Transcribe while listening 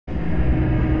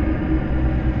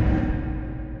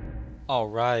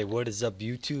Alright, what is up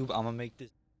YouTube? I'm gonna make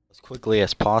this as quickly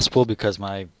as possible because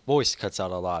my voice cuts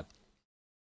out a lot.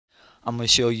 I'm gonna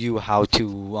show you how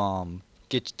to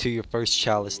get to your first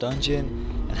Chalice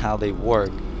Dungeon and how they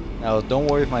work. Now don't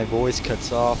worry if my voice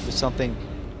cuts off or something.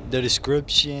 The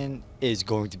description is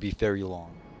going to be very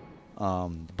long.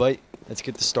 But let's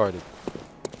get this started.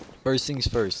 First things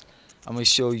first, I'm gonna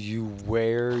show you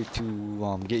where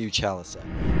to get your Chalice at.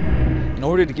 In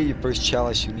order to get your first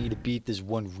Chalice, you need to beat this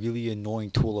one really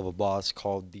annoying tool of a boss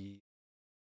called the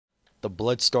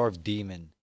Blood-Starved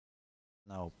Demon.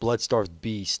 No, Blood-Starved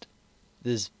Beast.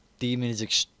 This demon is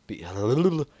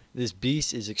this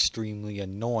beast is extremely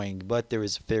annoying, but there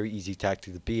is a very easy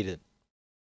tactic to beat it.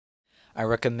 I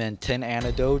recommend 10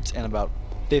 antidotes and about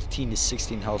 15 to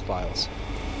 16 health vials.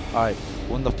 Alright,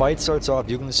 when the fight starts off,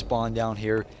 you're going to spawn down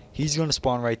here. He's going to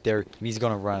spawn right there, and he's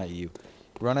going to run at you.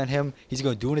 Run at him, he's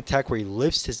going to do an attack where he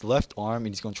lifts his left arm, and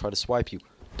he's going to try to swipe you.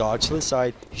 Dodge to the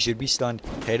side, he should be stunned,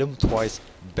 hit him twice,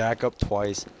 back up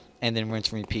twice, and then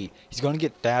rinse and repeat. He's going to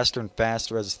get faster and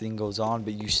faster as the thing goes on,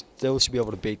 but you still should be able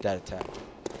to bait that attack.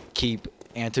 Keep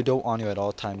antidote on you at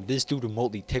all times. This dude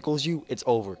remotely tickles you, it's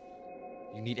over.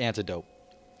 You need antidote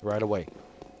right away.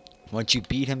 Once you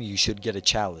beat him, you should get a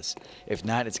chalice. If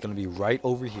not, it's going to be right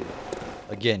over here.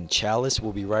 Again, chalice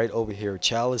will be right over here.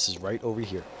 Chalice is right over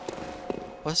here.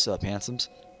 What's up, handsomes?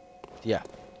 Yeah.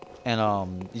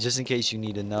 And just in case you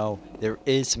need to know, there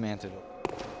is some antidote.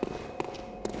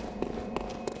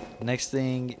 Next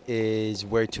thing is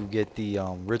where to get the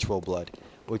ritual blood,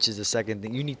 which is the second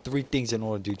thing. You need 3 things in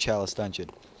order to do Chalice Dungeon.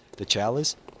 The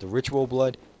chalice, the ritual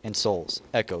blood, and souls.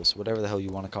 Echoes, whatever the hell you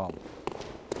want to call them.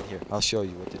 Here, I'll show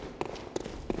you what to do.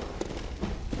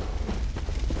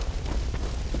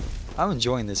 I'm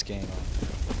enjoying this game.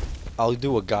 I'll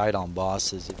do a guide on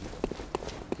bosses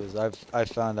because I've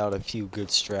found out a few good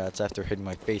strats after hitting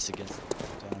my face against them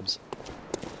times.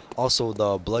 Also,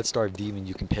 the Blood-Starved Demon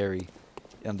you can parry.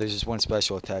 And there's just one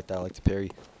special attack that I like to parry.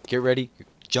 Get ready.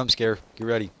 Jump scare. Get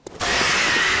ready.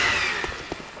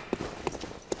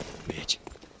 Bitch.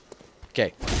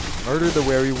 Okay. Murder the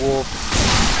werewolf.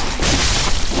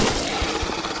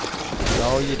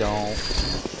 No, you don't.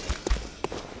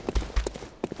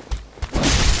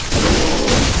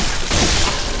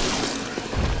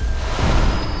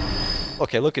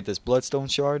 Okay, look at this. Bloodstone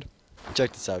shard.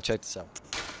 Check this out. Check this out.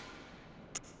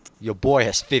 Your boy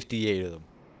has 58 of them.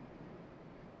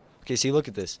 Okay, see, look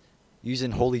at this.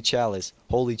 Using Holy Chalice,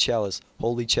 Holy Chalice,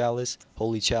 Holy Chalice,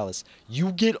 Holy Chalice.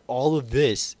 You get all of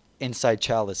this inside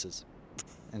chalices.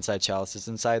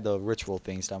 Inside the ritual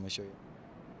things that I'm going to show you.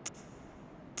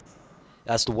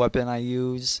 That's the weapon I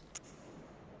use.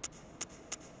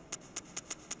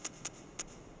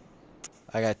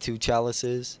 I got 2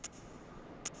 chalices.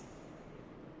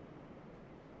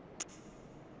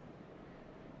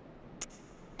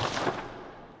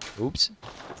 Oops.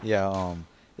 Yeah,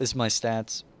 this is my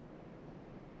stats.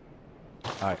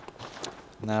 Alright.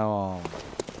 Now,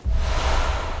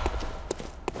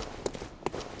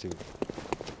 dude.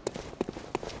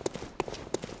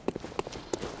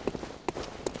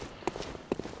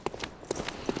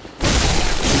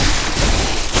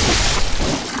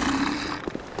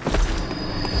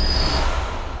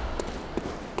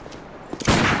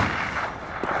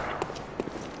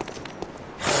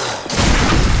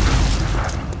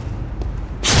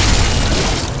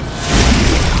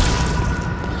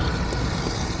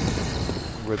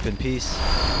 Rip in peace.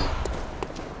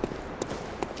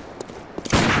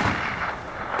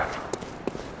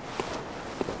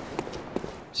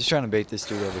 Just trying to bait this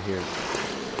dude over here.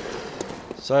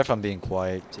 Sorry if I'm being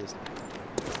quiet. Just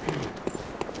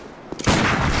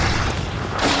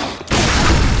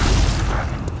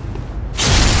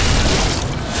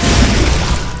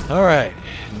alright.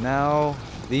 Now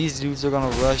these dudes are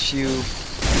gonna rush you.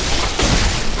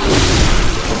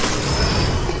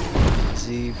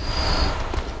 See.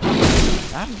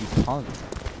 How do you punk?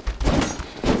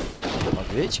 Oh,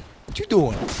 bitch. What you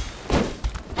doing?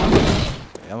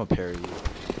 Okay, I'm gonna parry you.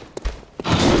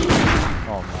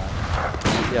 Oh, man.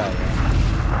 Yeah.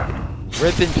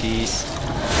 Rip in peace.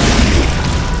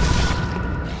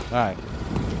 Alright.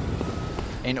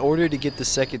 In order to get the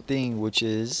second thing, which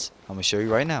is, I'm gonna show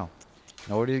you right now.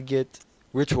 In order to get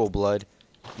ritual blood,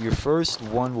 your first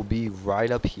one will be right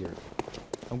up here.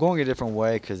 I'm going a different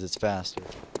way because it's faster.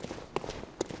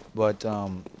 But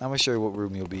I'm going to show you what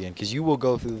room you'll be in. Because you will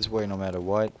go through this way no matter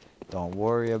what. Don't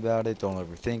worry about it. Don't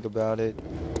ever think about it.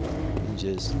 And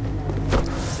just...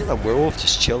 See that werewolf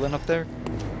just chilling up there?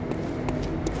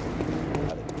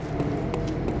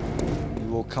 You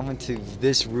will come into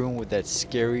this room with that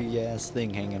scary ass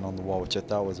thing hanging on the wall. Which I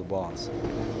thought was a boss.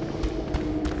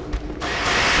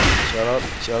 Shut up,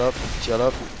 shut up, shut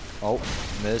up. Oh,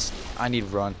 missed. I need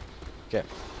to run. Okay.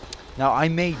 Now, I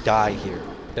may die here.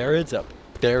 Their heads up.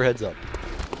 Their heads up.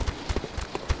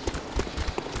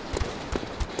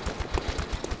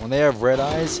 When they have red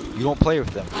eyes, you don't play with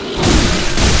them.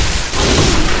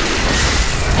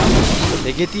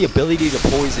 They get the ability to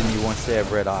poison you once they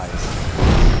have red eyes.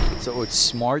 So it's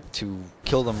smart to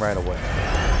kill them right away.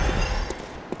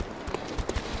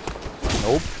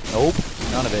 Nope, nope,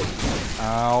 none of it.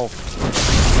 Ow.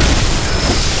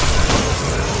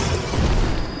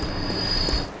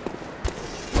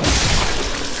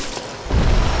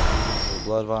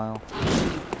 Blood vial.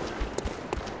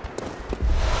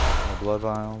 More blood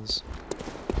vials.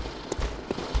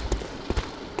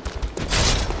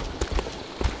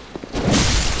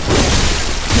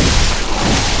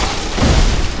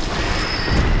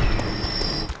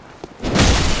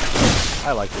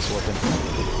 I like this weapon.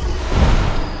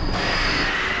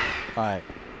 Alright.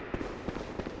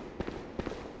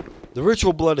 The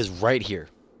ritual blood is right here.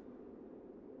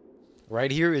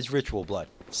 Right here is ritual blood.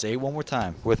 Say it one more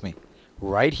time with me.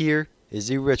 Right here is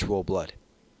the ritual blood.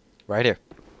 Right here.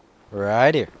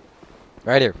 Right here.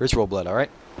 Right here. Ritual blood, alright?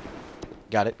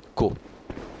 Got it. Cool.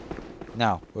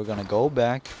 Now, we're gonna go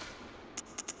back.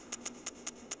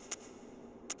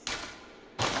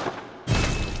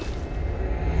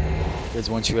 Because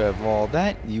once you have all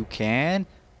that, you can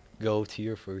go to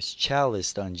your first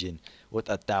Chalice Dungeon with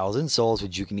 1,000 souls,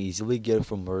 which you can easily get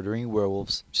from murdering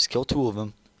werewolves. Just kill 2 of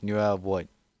them, and you have what?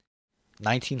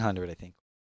 1,900, I think.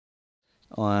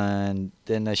 And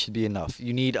then that should be enough.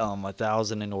 You need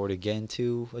 1,000 in order to get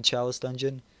into a Chalice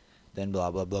Dungeon. Then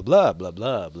blah blah blah blah blah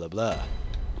blah blah blah.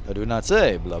 I do not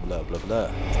say blah blah blah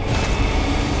blah.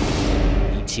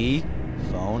 ET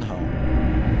phone home.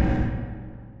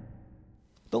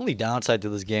 The only downside to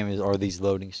this game are these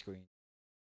loading screens.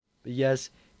 But yes,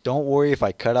 don't worry if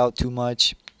I cut out too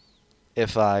much.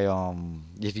 If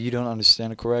you don't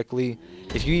understand it correctly.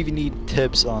 If you even need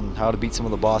tips on how to beat some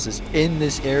of the bosses in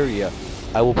this area,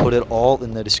 I will put it all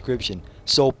in the description.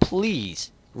 So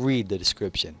please read the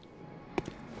description.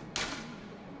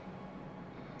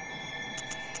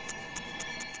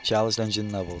 Chalice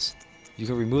Dungeon levels. You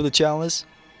can remove the chalice.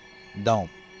 Don't.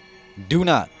 Do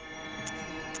not.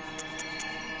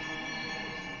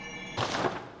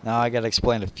 Now I gotta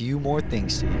explain a few more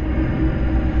things to you.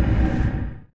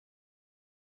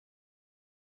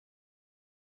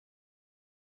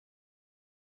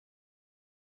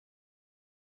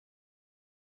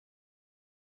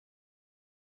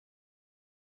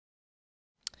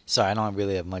 Sorry, I don't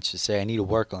really have much to say. I need to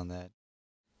work on that.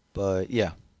 But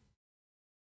yeah.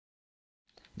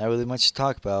 Not really much to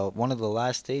talk about. One of the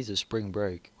last days of spring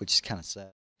break, which is kind of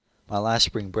sad. My last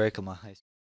spring break of my high school.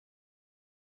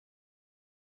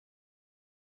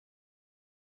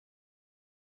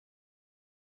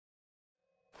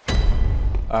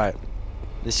 Alright,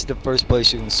 this is the first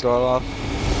place you're going to start off,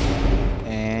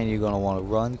 and you're going to want to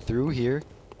run through here,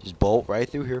 just bolt right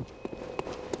through here.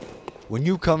 When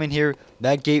you come in here,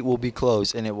 that gate will be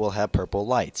closed and it will have purple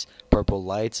lights. Purple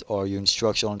lights are your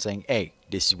instruction on saying, hey,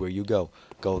 this is where you go.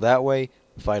 Go that way,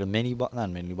 fight a mini-boss, not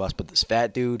a mini-boss, but this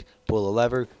fat dude, pull a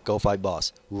lever, go fight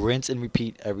boss. Rinse and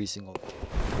repeat every single day.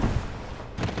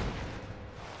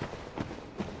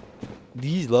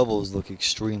 These levels look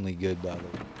extremely good, by the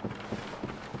way.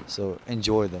 So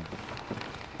enjoy them.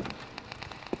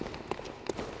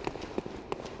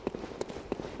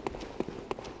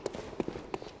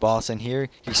 Boss in here,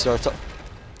 he starts up.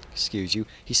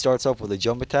 He starts off with a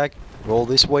jump attack. Roll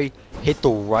this way, hit the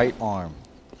right arm.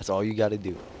 That's all you gotta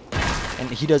do. And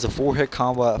he does a 4-hit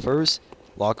combo at first.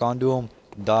 Lock onto him,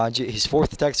 dodge it. His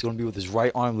 4th attack is gonna be with his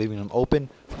right arm, leaving him open.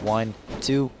 1,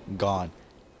 2, gone.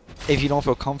 If you don't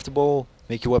feel comfortable,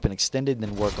 make your weapon extended,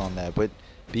 then work on that. But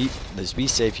just be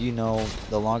safe. You know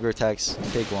the longer attacks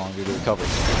take longer to recover.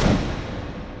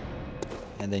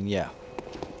 And then yeah.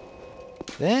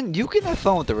 Then you can have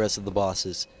fun with the rest of the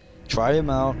bosses. Try them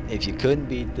out. If you couldn't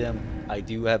beat them, I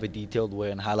do have a detailed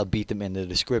way on how to beat them in the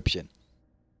description.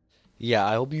 Yeah,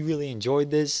 I hope you really enjoyed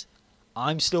this.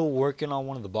 I'm still working on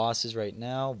one of the bosses right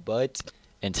now, but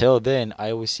until then,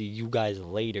 I will see you guys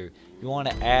later. You want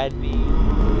to add me?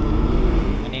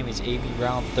 My name is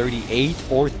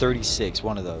ABRound38 or 36,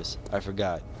 one of those. I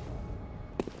forgot.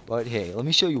 But hey, let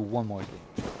me show you one more thing.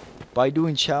 By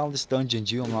doing Chalice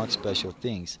Dungeons, you unlock special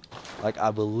things. Like, I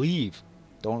believe,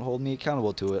 don't hold me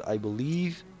accountable to it, I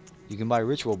believe you can buy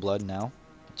ritual blood now.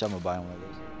 Which I'm going to buy one of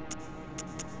those.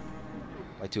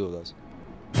 Buy 2 of those.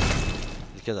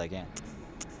 Because I can.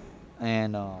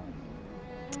 And, I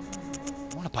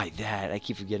want to buy that. I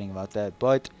keep forgetting about that.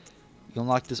 But, you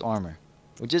unlock this armor.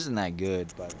 Which isn't that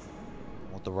good, but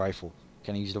I want the rifle.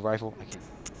 Can I use the rifle? I can.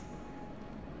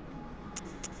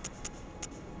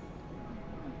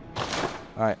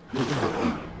 Alright.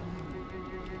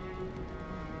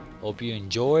 Hope you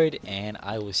enjoyed, and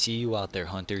I will see you out there,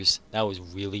 hunters. That was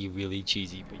really, really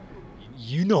cheesy, but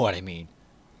you know what I mean.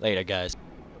 Later, guys.